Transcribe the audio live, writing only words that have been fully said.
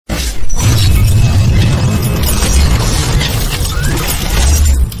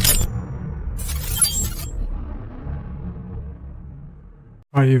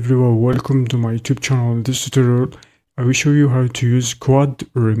Hi everyone, welcome to my YouTube channel. In this tutorial, I will show you how to use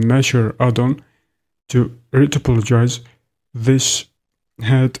Quadremesher add-on to retopologize this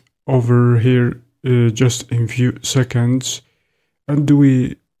head over here just in few seconds. And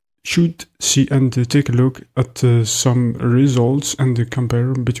we should see and take a look at some results and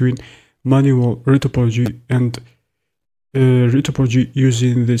compare between manual retopology and retopology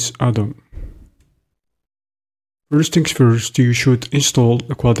using this add-on. First things first, you should install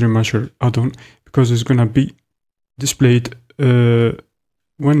a Quadremesher add-on because it's gonna be displayed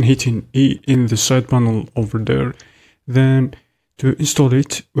when hitting E in the side panel over there. Then to install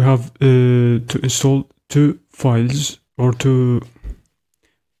it, we have to install two files or two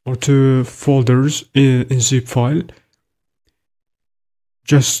folders in zip file.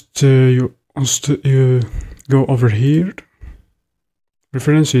 Just you go over here,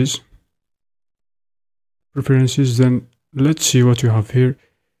 preferences, then let's see what you have here.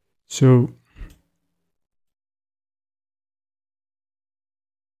 So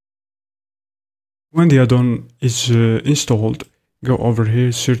when the add-on is installed, go over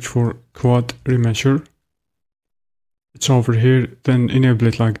here, search for Quadremesher. It's over here, then enable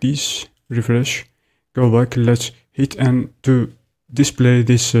it like this, refresh, go back, let's hit N to display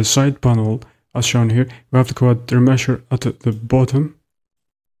this side panel as shown here. We have the Quadremesher at the bottom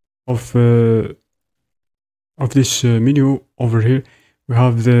of this menu over here. We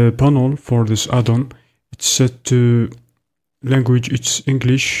have the panel for this add-on. It's set to language, it's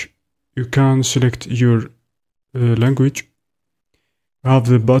English. You can select your language. We have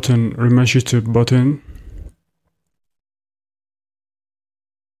the button, remesh it button.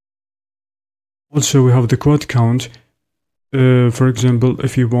 Also we have the quad count. For example,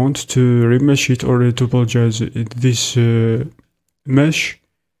 if you want to remesh it or retopologize this mesh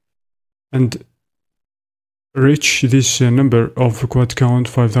and reach this number of quad count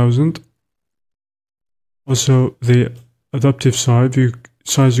 5000. Also the adaptive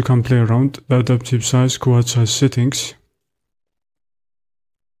size you can play around, the adaptive size, quad size settings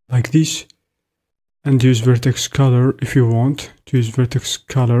like this, and use vertex color if you want to use vertex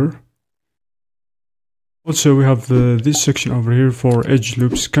color. Also we have this section over here for edge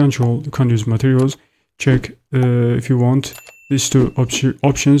loops control. You can use materials, check if you want these two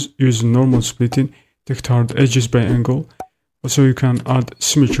options. Use normal splitting, detect hard edges by angle. Also you can add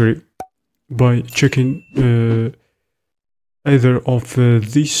symmetry by checking either of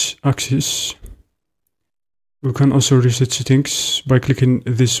these axes. You can also reset settings by clicking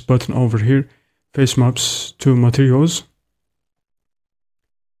this button over here, face maps to materials.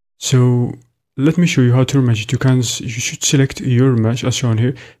 So let me show you how to remesh it. You should select your mesh as shown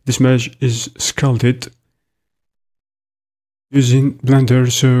here. This mesh is sculpted using Blender,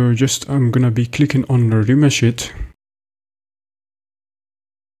 so just I'm gonna be clicking on remesh it.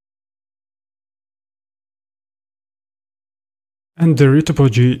 And the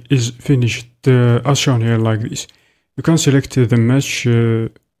retopology is finished as shown here like this. You can select the mesh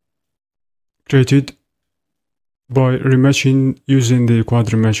created by remeshing using the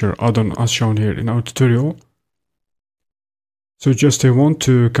Quadremesher add-on as shown here in our tutorial. So just I want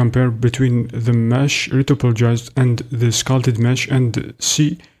to compare between the mesh retopologized and the sculpted mesh and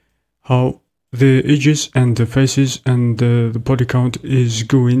see how the edges and the faces and the poly count is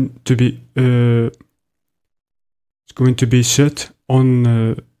going to be set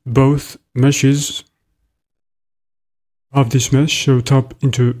on both meshes of this mesh. So tap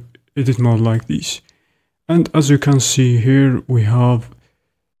into edit mode like this. And as you can see here, we have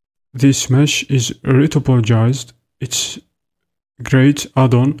this mesh is retopologized. It's great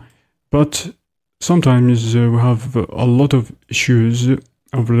add-on, but sometimes we have a lot of issues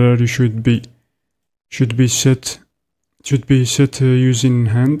over there. You should be set using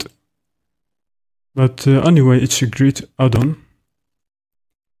hand. But anyway, it's a great add-on.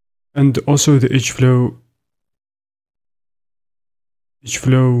 And also the edge flow, it's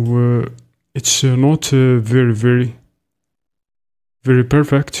not very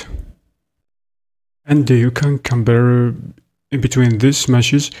perfect. And you can compare in between these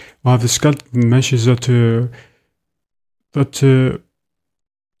meshes. We have the sculpted meshes that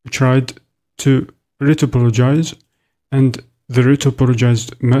tried to retopologize and the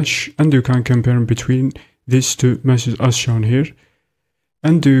retopologized mesh, and you can compare between these two meshes as shown here.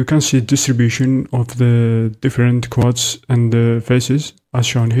 And you can see distribution of the different quads and the faces as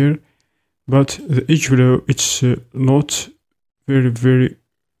shown here. But the edge flow, it's not very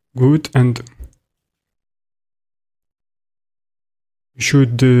good, and you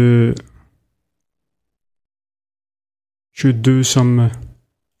should do some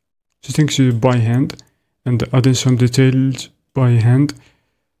settings by hand and adding some details by hand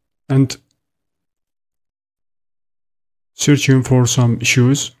and searching for some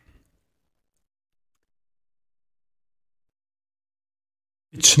issues.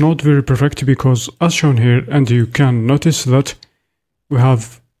 It's not very perfect because as shown here, and you can notice that we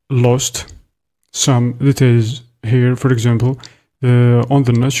have lost some details here, for example, on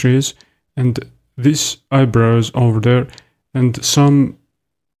the nostrils and these eyebrows over there, and some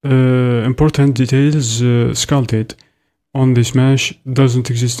important details sculpted on this mesh doesn't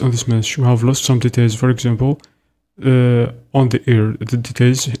exist on this mesh. We have lost some details, for example, on the ear, the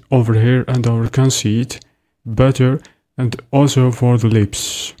details over here, and I can see it better, and also for the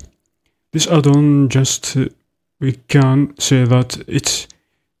lips. This add-on just we can say that it's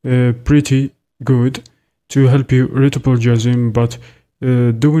pretty good to help you retopologizing, but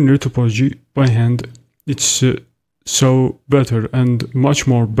doing retopology by hand, it's so better and much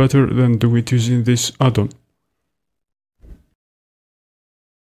more better than do it using this add-on.